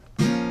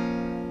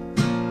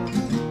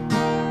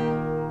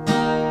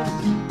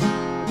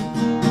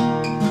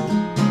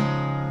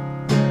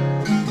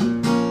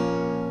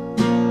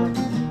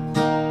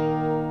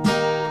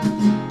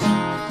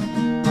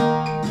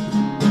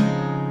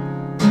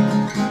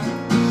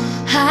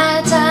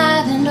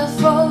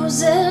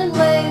thousand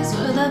ways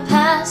where the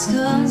past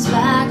comes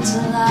back to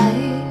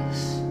life.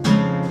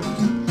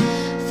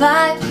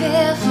 Fight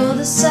fear for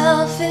the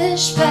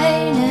selfish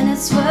pain, and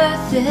it's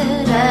worth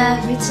it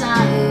every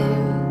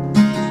time.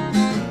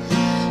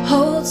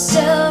 Hold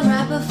still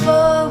right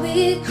before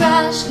we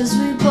crash, 'cause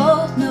we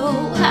both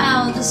know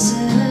how this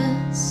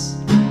is.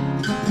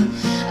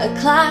 A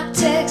clock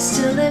ticks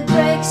till it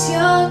breaks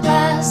your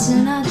glass,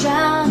 and I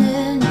drown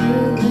in you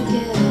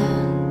again.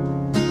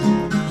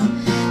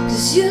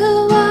 'Cause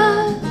you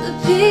are the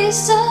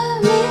piece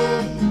of me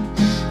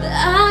that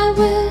I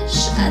wish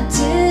I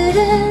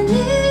didn't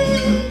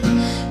need.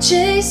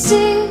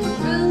 Chasing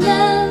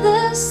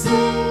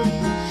relentlessly,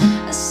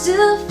 I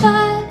still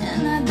fight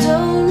and I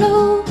don't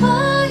know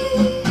why.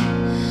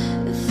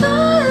 If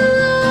our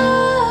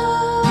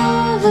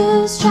love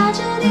is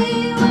tragedy,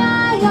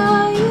 why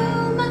are you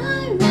my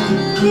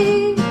remedy?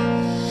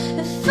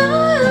 If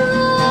our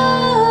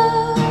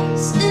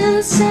love's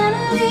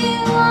insanity,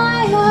 why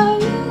are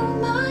you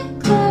my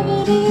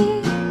clarity?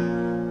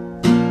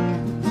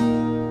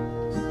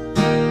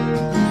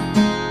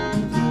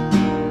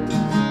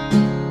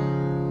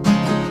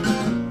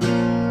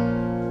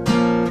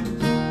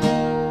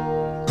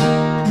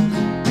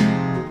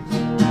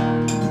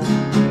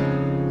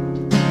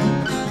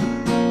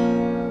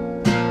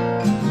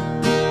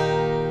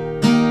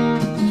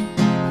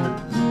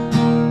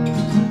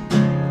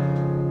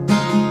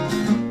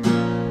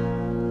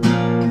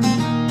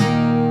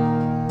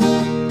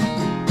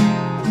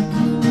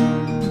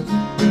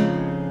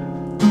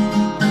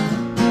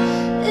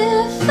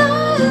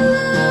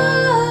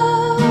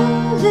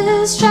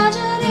 This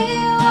tragedy,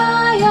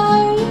 why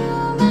are you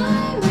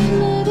my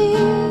remedy?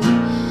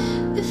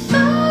 If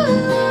our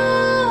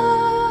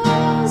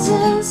love's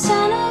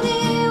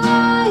insanity,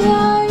 why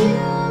are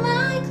you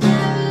my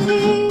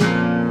clarity?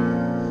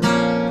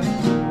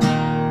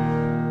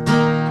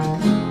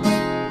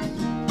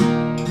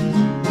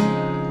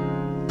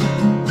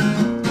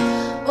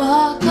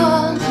 Walk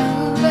on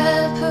through a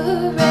red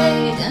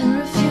parade and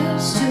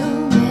refuse to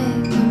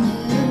make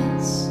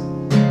amends.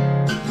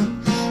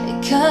 It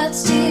cuts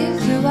deep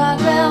through our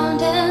ground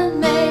and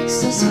makes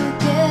us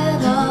forget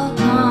all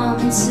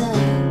common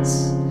sense.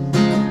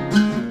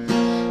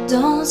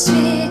 Don't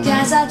speak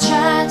as I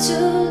try to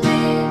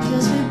leave,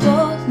 'cause we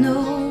both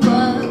know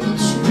what we'll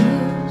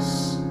choose.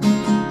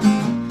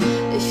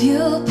 If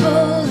you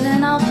pull, then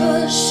I'll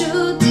push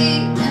too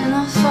deep and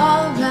I'll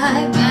fall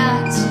right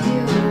back to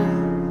you.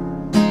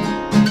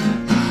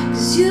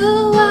 'Cause you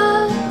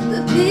are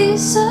the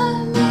piece of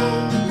me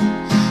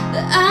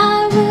that I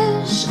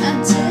wish I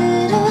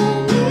didn't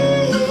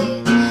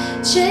need.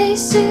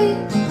 Chasing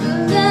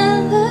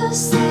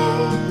relentlessly,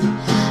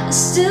 I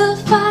still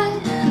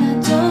fight and I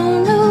don't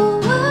know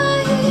why.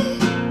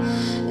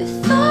 If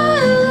our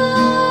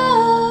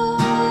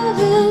love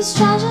is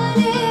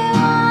tragedy,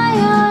 why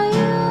are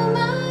you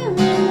my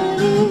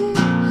remedy?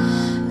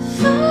 If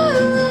our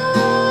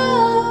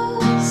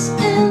love's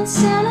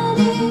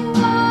insanity,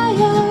 why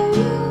are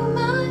you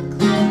my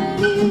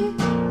clarity?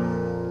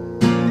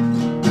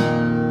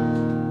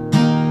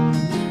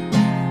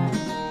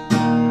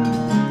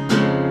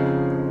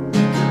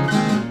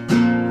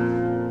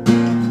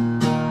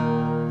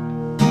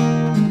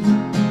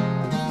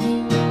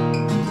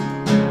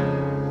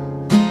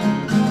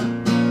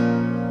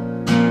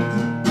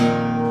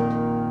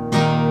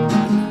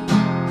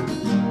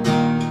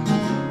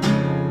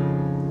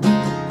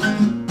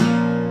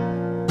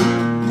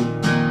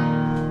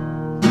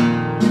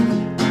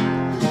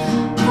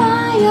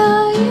 Why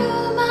are you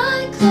my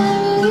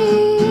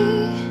clarity?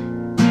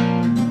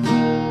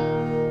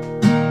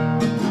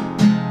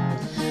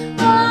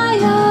 Why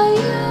are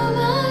you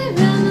my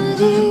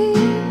remedy?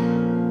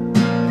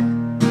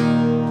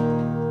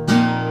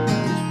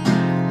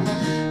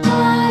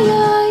 Why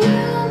are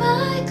you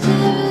my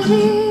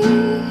clarity?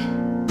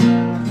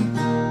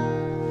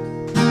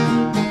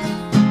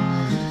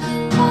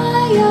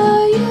 Why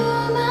are you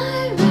my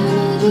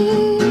remedy?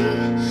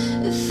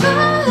 If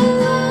our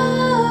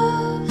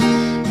love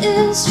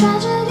is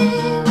tragedy,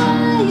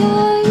 why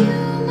are you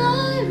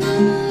my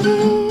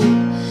remedy?